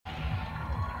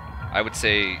I would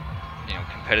say, you know,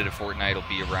 competitive Fortnite will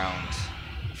be around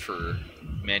for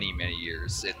many, many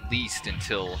years, at least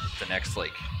until the next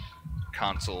like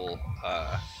console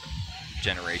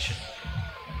generation,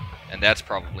 and that's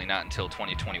probably not until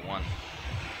 2021.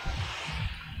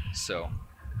 So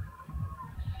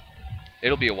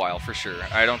it'll be a while for sure.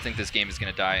 I don't think this game is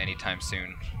going to die anytime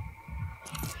soon.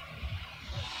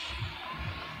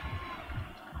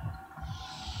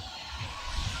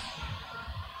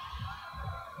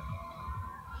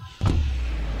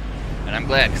 And I'm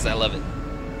glad, because I love it.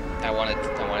 I want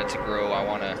it to grow. I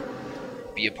want to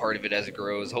be a part of it as it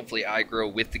grows. Hopefully I grow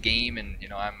with the game, and you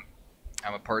know,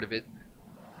 I'm a part of it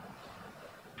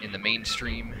in the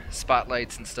mainstream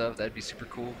spotlights and stuff. That'd be super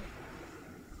cool.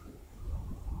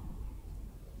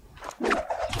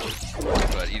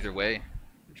 But either way,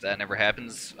 if that never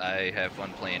happens, I have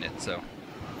fun playing it, so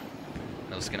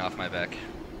no skin off my back.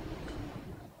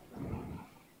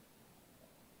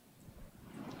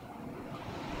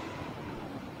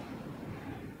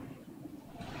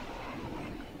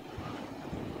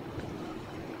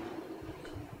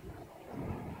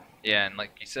 Yeah, and like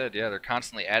you said, yeah, they're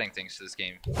constantly adding things to this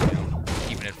game, you know,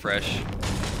 keeping it fresh.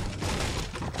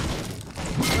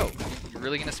 Oh, you're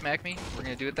really gonna smack me? We're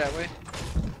gonna do it that way?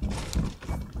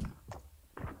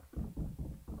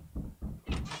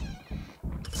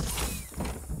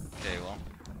 Okay, well,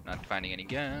 not finding any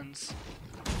guns.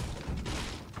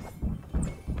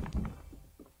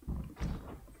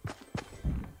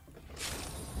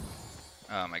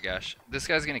 Oh my gosh, this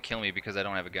guy's gonna kill me because I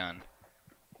don't have a gun.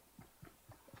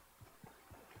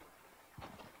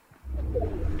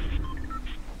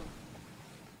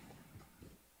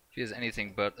 If he has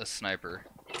anything but a sniper.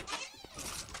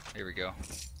 Here we go.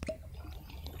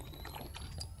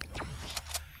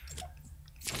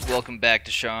 Welcome back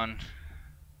to Sean.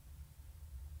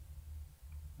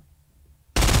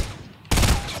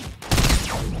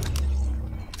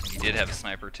 He did have a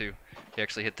sniper too. He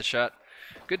actually hit the shot.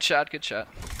 Good shot, good shot.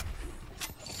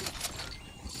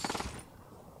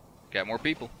 Got more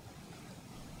people.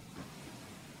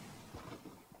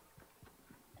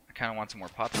 I kind of want some more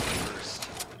pops first.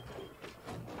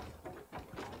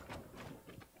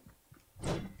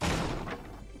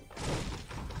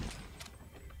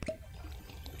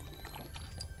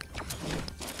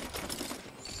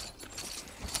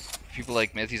 People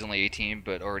like Myth, he's only 18,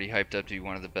 but already hyped up to be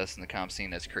one of the best in the comp scene.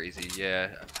 That's crazy. Yeah,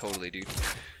 totally, dude.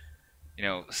 You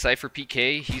know, Cypher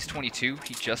PK, he's 22.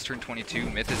 He just turned 22.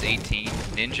 Myth is 18.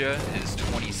 Ninja is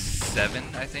 27,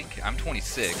 I think. I'm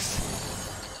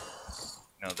 26.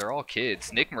 You know, they're all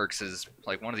kids. Nick Mercs is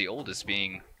like one of the oldest,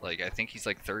 being like, I think he's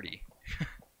like 30.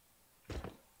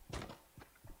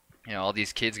 You know, all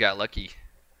these kids got lucky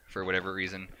for whatever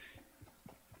reason.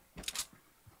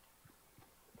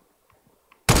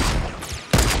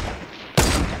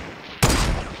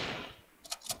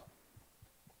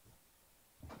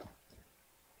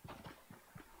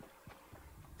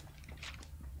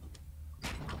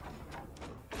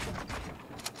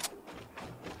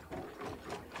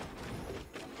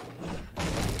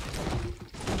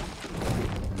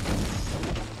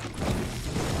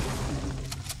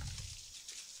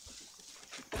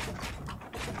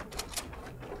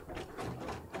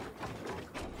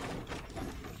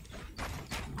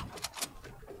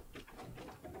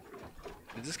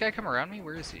 Did this guy come around me?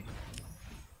 Where is he?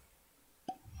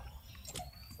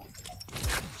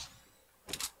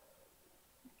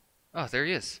 Oh, there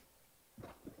he is.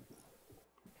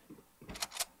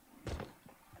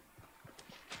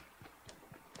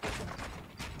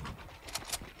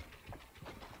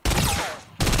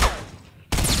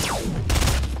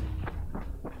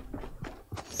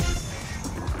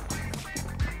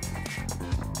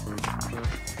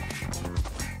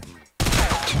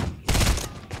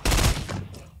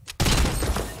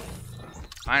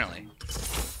 Finally.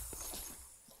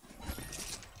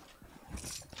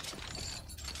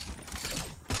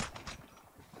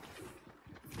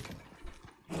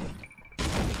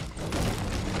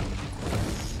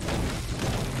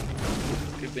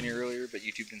 Could have been here earlier, but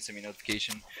YouTube didn't send me a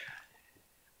notification.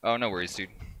 Oh, no worries, dude.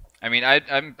 I mean,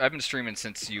 I've been streaming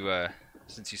since you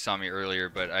saw me earlier,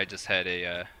 but I just had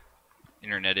a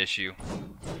internet issue.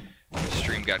 The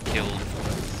stream got killed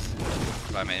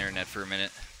by my internet for a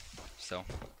minute. So,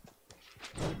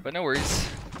 but no worries,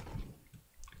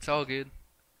 it's all good.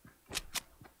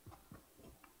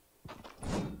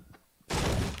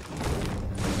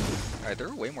 Alright, there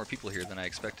are way more people here than I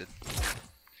expected.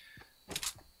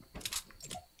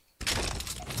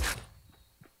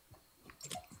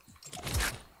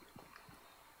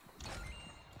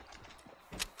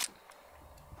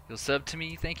 You'll sub to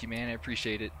me? Thank you, man, I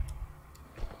appreciate it.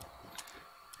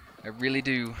 I really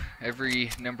do.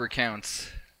 Every number counts.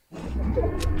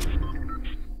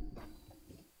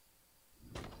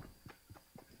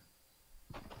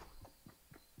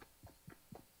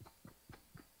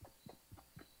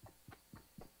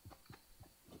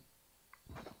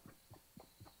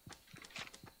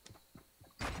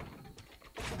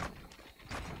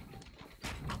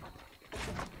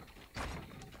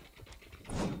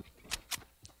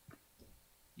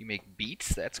 You make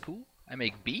beats? That's cool. I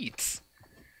make beats.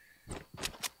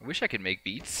 I wish I could make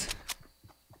beats.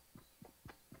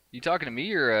 You talking to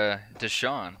me or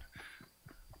Deshaun?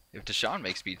 If Deshaun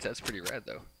makes beats, that's pretty rad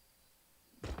though.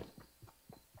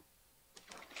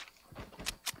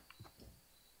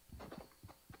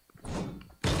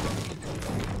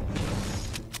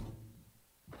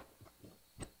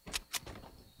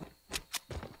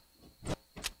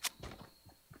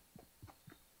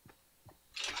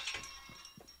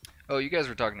 Oh, you guys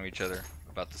were talking to each other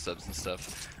about the subs and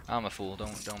stuff. I'm a fool.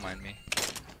 Don't mind me.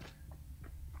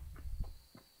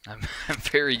 I'm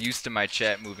very used to my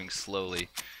chat moving slowly,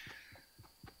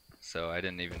 so I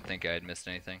didn't even think I had missed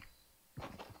anything.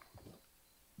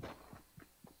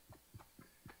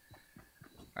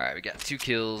 Alright, we got 2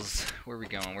 kills. Where are we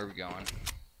going? Where are we going?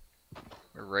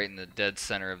 We're right in the dead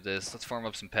center of this. Let's farm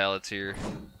up some pallets here.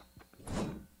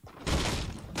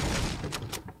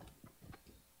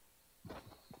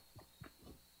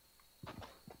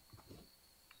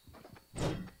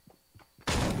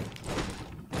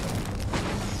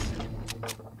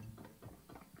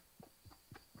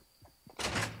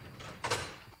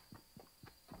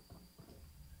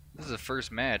 This is the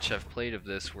first match I've played of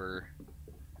this where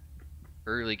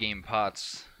early game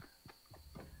pots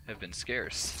have been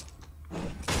scarce.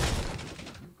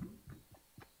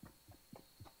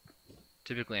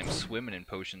 Typically I'm swimming in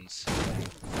potions.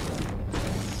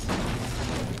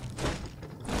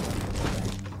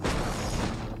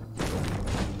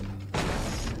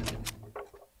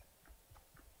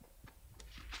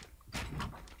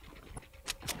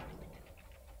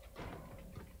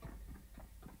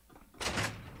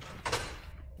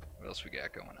 What else we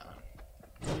got going on?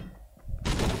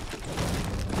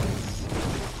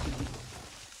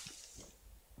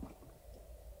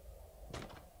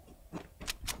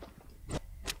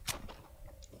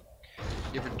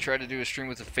 You ever try to do a stream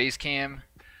with a face cam?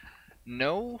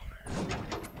 No,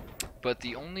 but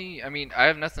the only, I mean, I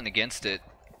have nothing against it,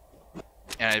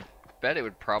 and I bet it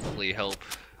would probably help,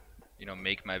 you know,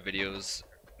 make my videos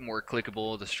more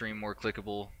clickable, the stream more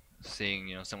clickable, seeing,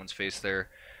 you know, someone's face there.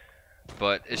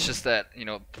 But it's just that, you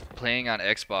know, playing on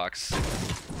Xbox,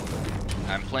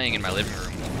 I'm playing in my living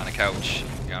room on a couch.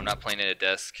 You know, I'm not playing at a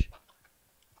desk,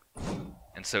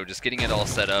 and so just getting it all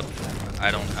set up, I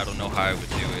don't know how I would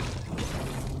do it.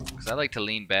 Cause I like to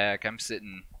lean back. I'm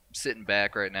sitting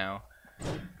back right now.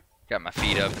 Got my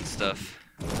feet up and stuff.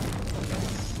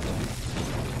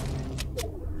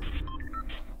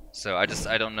 So I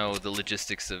don't know the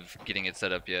logistics of getting it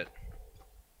set up yet.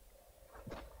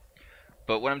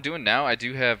 But what I'm doing now, I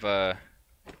do have my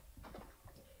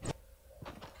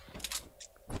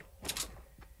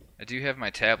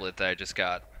tablet that I just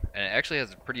got, and it actually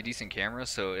has a pretty decent camera.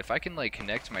 So if I can like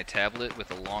connect my tablet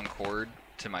with a long cord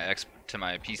to my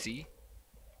PC,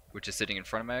 which is sitting in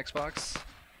front of my Xbox,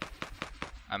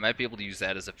 I might be able to use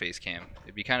that as a face cam.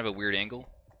 It'd be kind of a weird angle,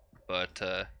 but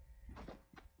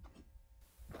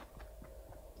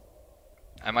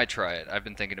I might try it. I've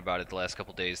been thinking about it the last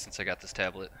couple days since I got this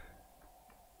tablet.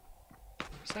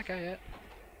 Where's that guy at?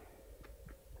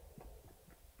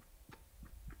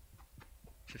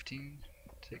 15,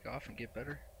 take off and get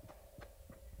better.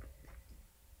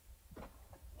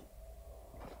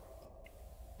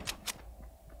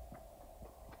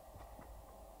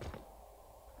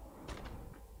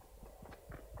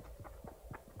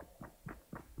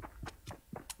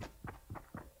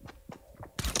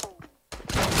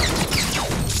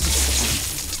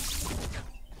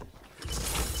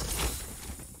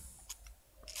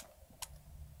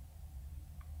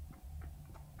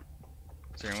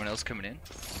 Is there anyone else coming in?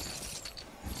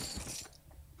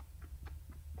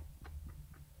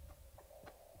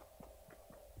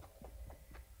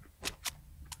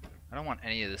 I don't want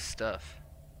any of this stuff.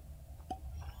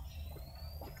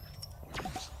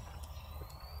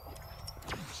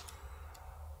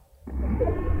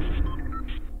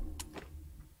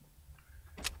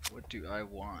 What do I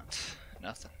want?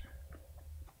 Nothing.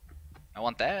 I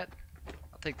want that.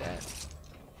 I'll take that.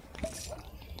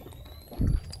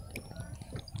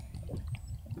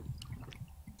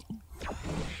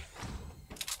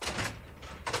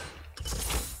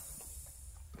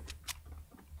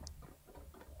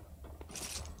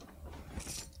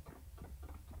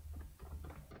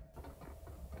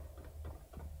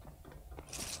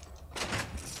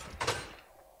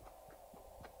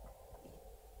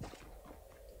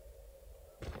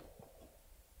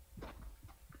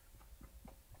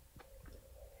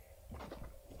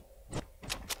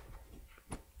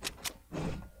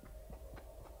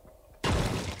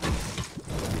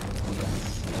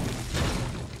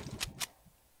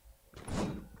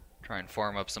 Try and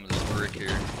farm up some of this brick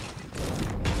here.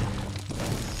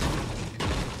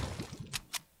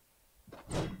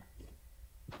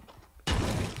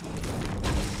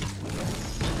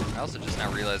 I also just now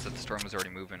realized that the storm was already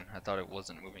moving. I thought it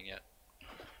wasn't moving yet.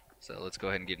 So let's go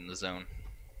ahead and get in the zone.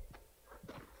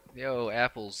 Yo,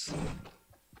 apples.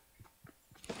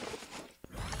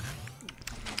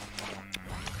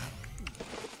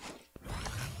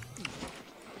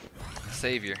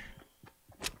 Savior.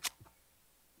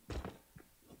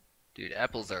 Dude,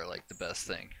 apples are like the best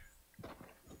thing.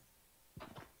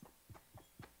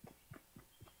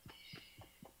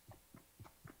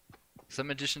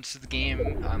 Some additions to the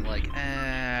game, I'm like,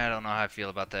 I don't know how I feel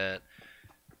about that.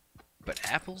 But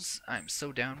apples, I'm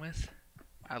so down with.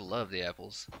 I love the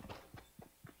apples.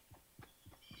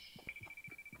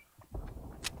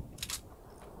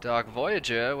 Dark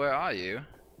Voyager, where are you?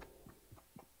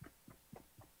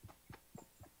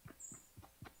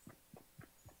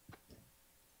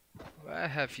 Where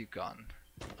have you gone?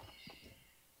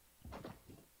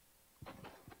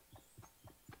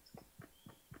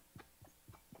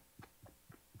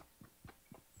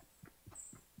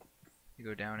 You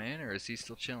go down in, or is he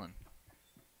still chilling?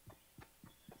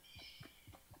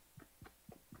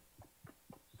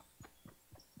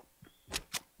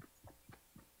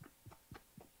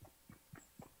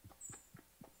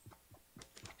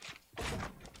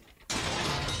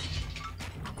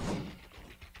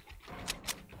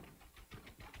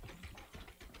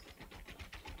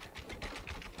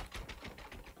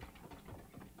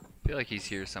 I feel like he's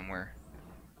here somewhere.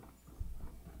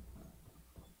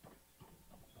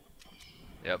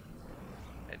 Yep.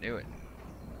 I knew it.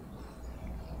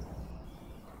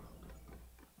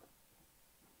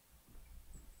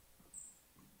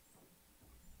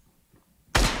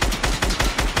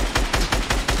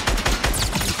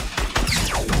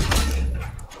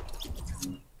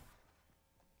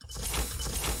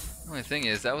 The only thing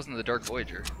is, that wasn't the Dark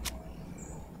Voyager.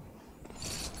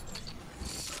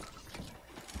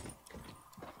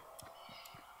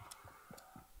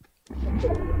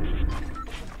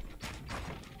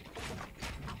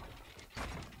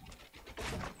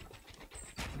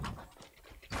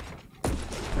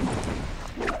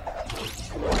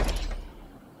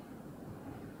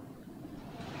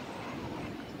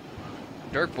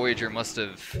 Dark Voyager must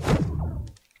have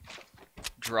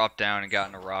dropped down and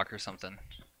gotten a rock or something.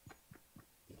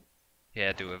 He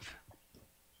had to have.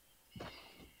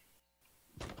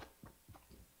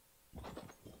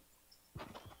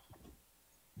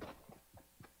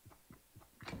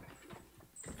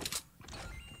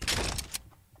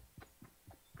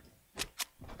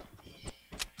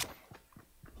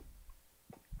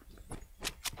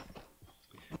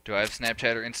 Do I have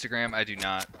Snapchat or Instagram? I do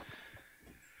not.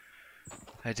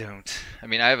 I don't. I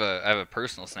mean, I have a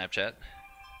personal Snapchat,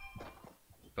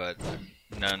 but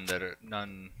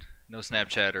no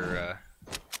Snapchat or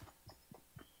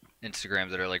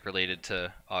Instagram that are like related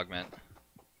to Augment.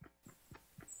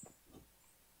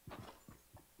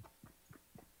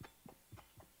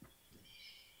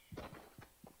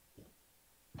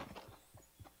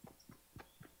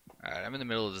 Alright, I'm in the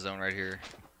middle of the zone right here.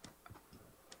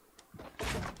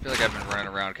 I feel like I've been running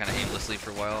around kind of aimlessly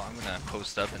for a while. I'm gonna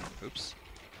post up and oops.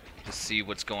 Just see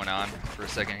what's going on for a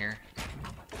second here.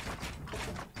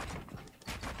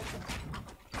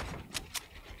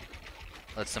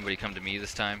 Let somebody come to me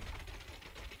this time.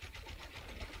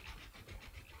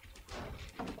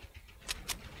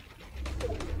 There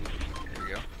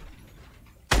we go.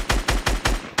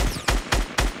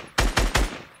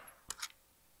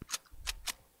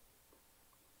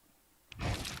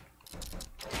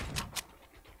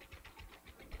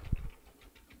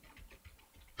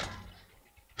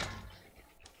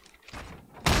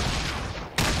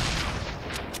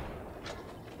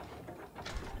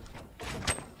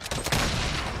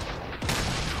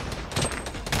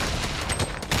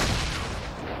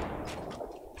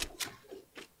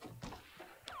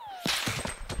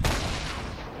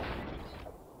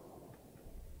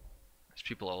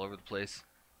 People all over the place.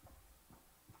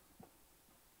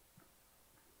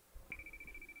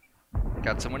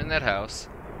 Got someone in that house.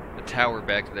 The tower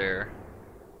back there.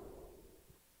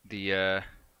 The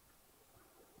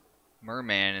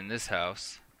merman in this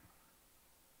house.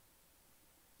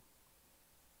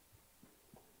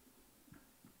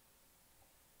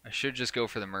 I should just go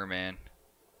for the merman.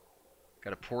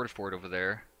 Got a port fort over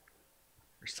there.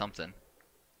 Or something.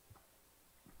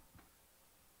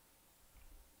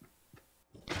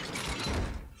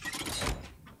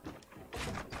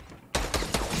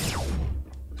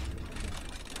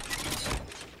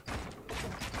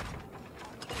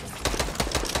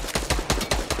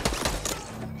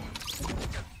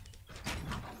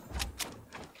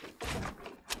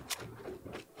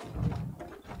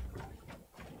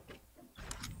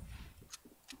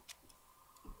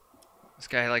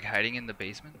 guy like hiding in the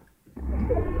basement?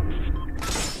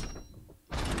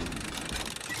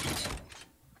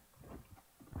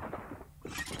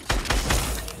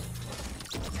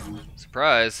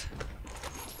 Surprise.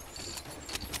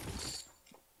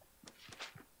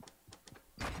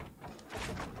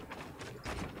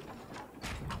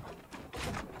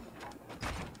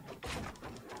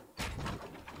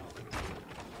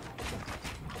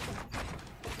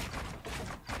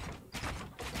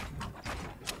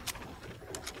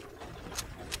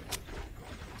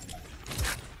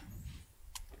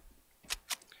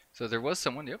 So there was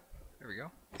someone, yep, there we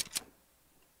go.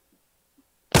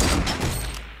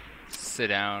 Sit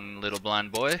down, little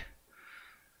blonde boy.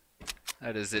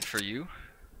 That is it for you.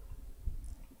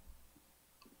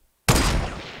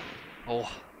 Oh,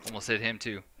 almost hit him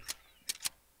too.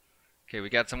 Okay, we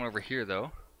got someone over here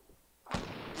though.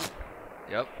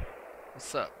 Yep.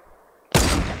 What's up?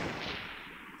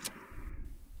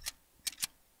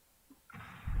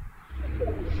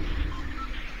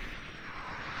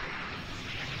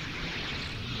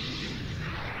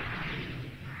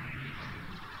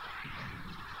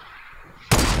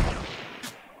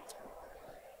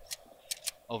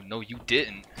 Oh no, you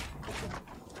didn't.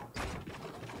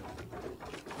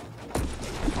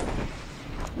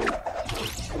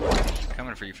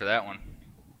 Coming for you for that one.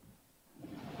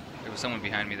 There was someone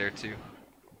behind me there too.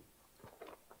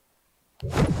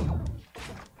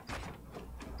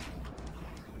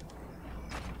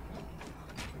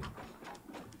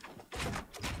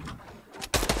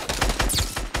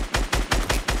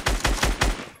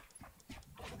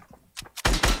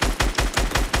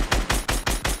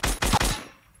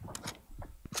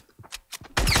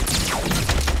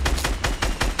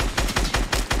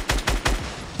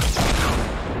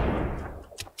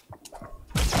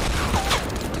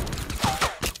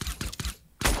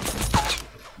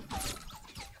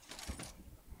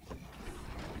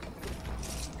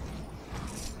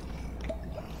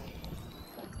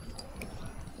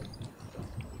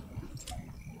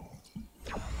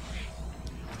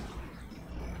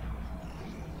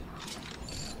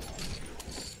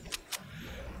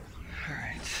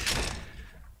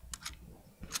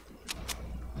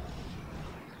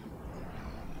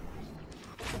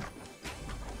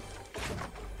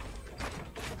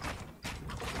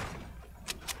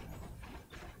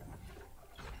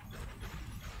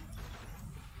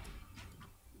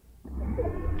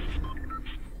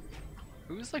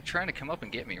 Who's like trying to come up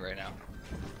and get me right now?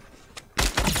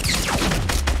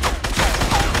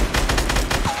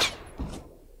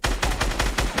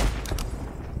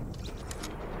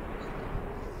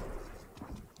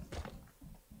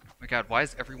 Oh my god, why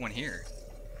is everyone here?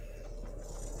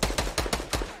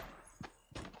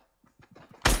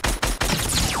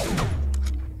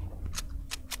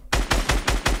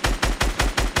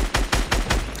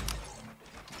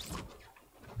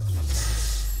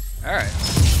 Alright.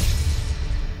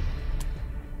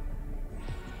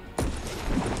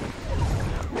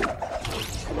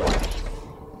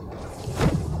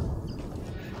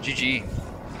 GG.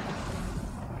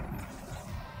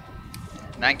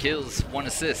 9 kills, 1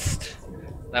 assist.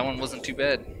 That one wasn't too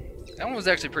bad. That one was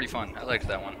actually pretty fun. I liked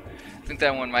that one. I think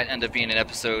that one might end up being an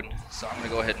episode, so I'm going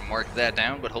to go ahead and mark that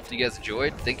down, but hopefully you guys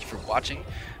enjoyed. Thank you for watching.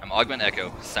 I'm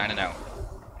AugmentEcho, signing out.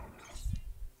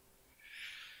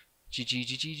 GG,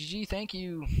 GG, GG, thank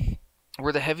you.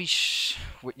 We're the heavy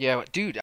yeah, dude.